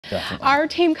Definitely. Our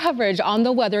team coverage on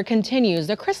the weather continues.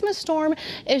 The Christmas storm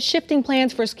is shifting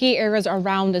plans for ski areas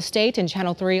around the state, and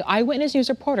Channel 3 Eyewitness News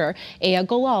reporter Aya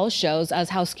Golal shows us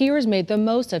how skiers made the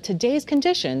most of today's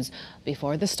conditions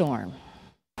before the storm.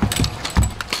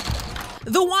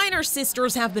 The Weiner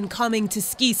sisters have been coming to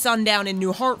Ski Sundown in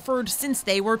New Hartford since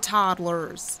they were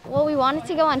toddlers. Well, we wanted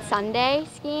to go on Sunday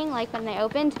skiing, like when they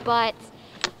opened, but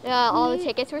all the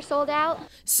tickets were sold out.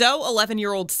 So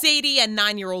 11-year-old Sadie and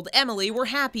 9-year-old Emily were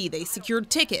happy they secured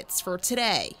tickets for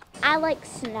today. I like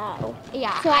snow.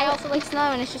 Yeah, so I also like snow,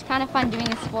 and it's just kind of fun doing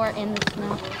a sport in the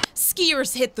snow.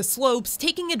 Skiers hit the slopes,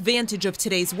 taking advantage of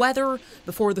today's weather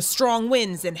before the strong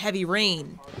winds and heavy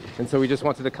rain. And so we just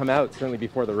wanted to come out certainly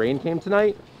before the rain came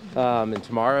tonight and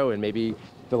tomorrow, and maybe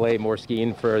delay more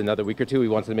skiing for another week or two. We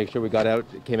wanted to make sure we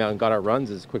came out and got our runs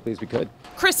as quickly as we could.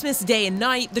 Christmas Day and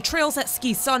night, the trails at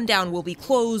Ski Sundown will be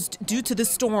closed due to the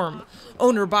storm.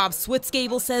 Owner Bob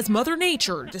Switzgable says Mother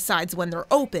Nature decides when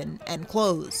they're open and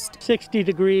closed. 60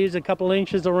 degrees, a couple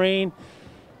inches of rain.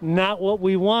 Not what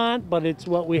we want, but it's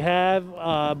what we have.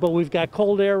 But we've got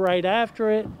cold air right after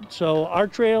it. So our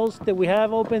trails that we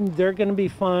have open, they're going to be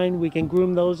fine. We can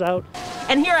groom those out.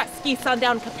 And here at Ski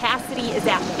Sundown, capacity is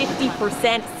at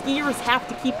 50%. Skiers have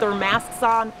to keep their masks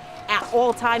on at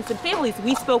all times. And families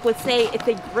we spoke with say it's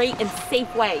a great and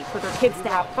safe way for their kids to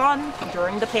have fun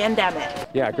during the pandemic.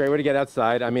 Yeah, great way to get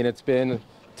outside. I mean, it's been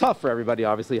tough for everybody,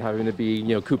 obviously, having to be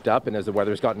cooped up, and as the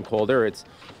weather's gotten colder, it's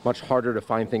much harder to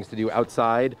find things to do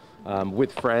outside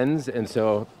with friends. And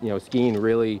so skiing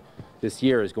really this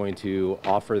year is going to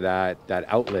offer that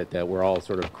outlet that we're all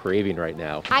sort of craving right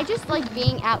now. I just like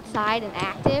being outside and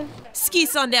active. Ski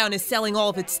Sundown is selling all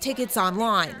of its tickets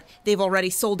online. They've already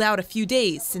sold out a few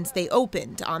days since they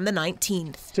opened on the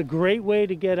 19th. It's a great way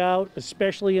to get out,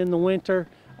 especially in the winter.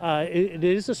 It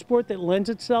is a sport that lends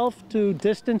itself to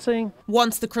distancing.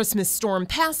 Once the Christmas storm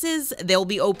passes, they'll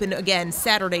be open again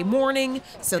Saturday morning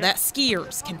so that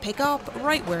skiers can pick up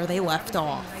right where they left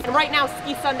off. And right now,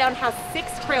 Ski Sundown has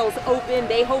 6 trails open.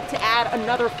 They hope to add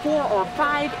another 4 or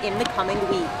 5 in the coming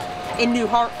week. In New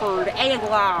Hartford, Aya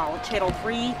Golal, Channel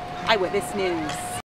 3 Eyewitness News.